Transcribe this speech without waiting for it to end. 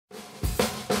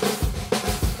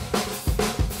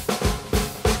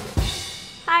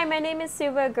my name is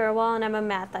Subhah Agarwal and I'm a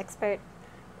math expert.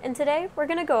 And today we're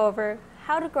going to go over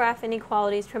how to graph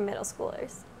inequalities for middle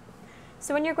schoolers.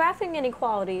 So when you're graphing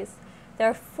inequalities, there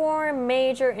are four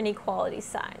major inequality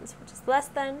signs, which is less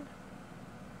than,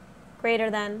 greater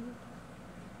than,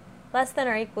 less than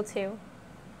or equal to,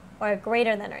 or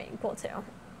greater than or equal to.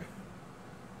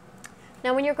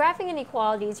 Now when you're graphing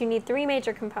inequalities, you need three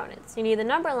major components. You need the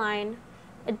number line,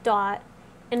 a dot,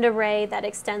 and an array that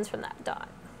extends from that dot.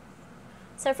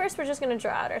 So first we're just going to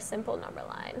draw out our simple number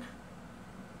line.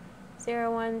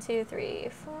 0, 1, 2, 3,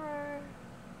 4,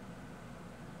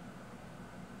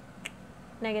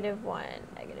 -1,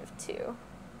 -2.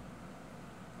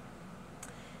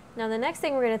 Now the next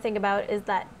thing we're going to think about is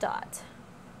that dot.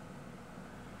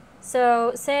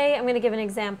 So say I'm going to give an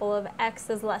example of x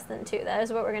is less than 2. That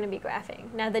is what we're going to be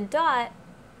graphing. Now the dot,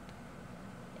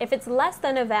 if it's less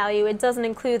than a value, it doesn't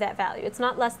include that value. It's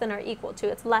not less than or equal to,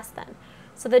 it's less than.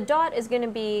 So the dot is going to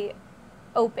be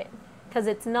open because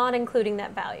it's not including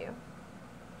that value.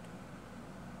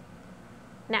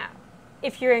 Now,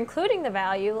 if you're including the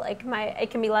value, like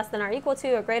it can be less than or equal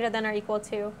to or greater than or equal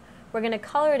to, we're going to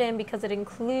color it in because it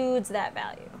includes that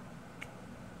value.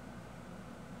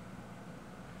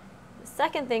 The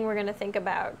second thing we're going to think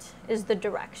about is the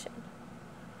direction.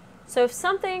 So if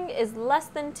something is less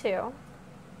than 2,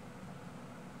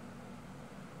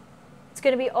 it's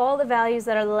going to be all the values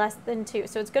that are less than 2.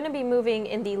 So it's going to be moving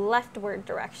in the leftward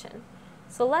direction.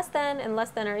 So less than and less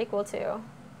than or equal to,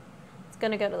 it's going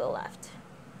to go to the left.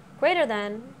 Greater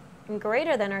than and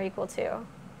greater than or equal to,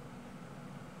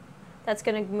 that's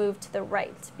going to move to the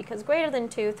right, because greater than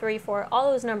 2, 3, 4,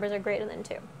 all those numbers are greater than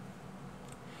 2.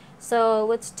 So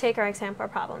let's take our example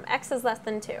problem. X is less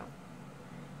than 2.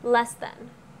 Less than.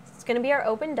 So it's going to be our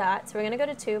open dot. So we're going to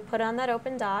go to 2, put on that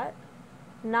open dot,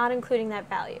 not including that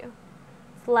value.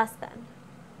 It's less than.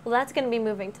 Well, that's going to be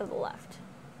moving to the left.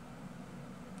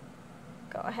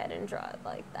 Go ahead and draw it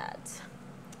like that.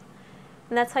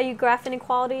 And that's how you graph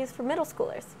inequalities for middle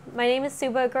schoolers. My name is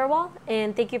Subhah Agarwal,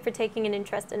 and thank you for taking an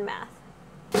interest in math.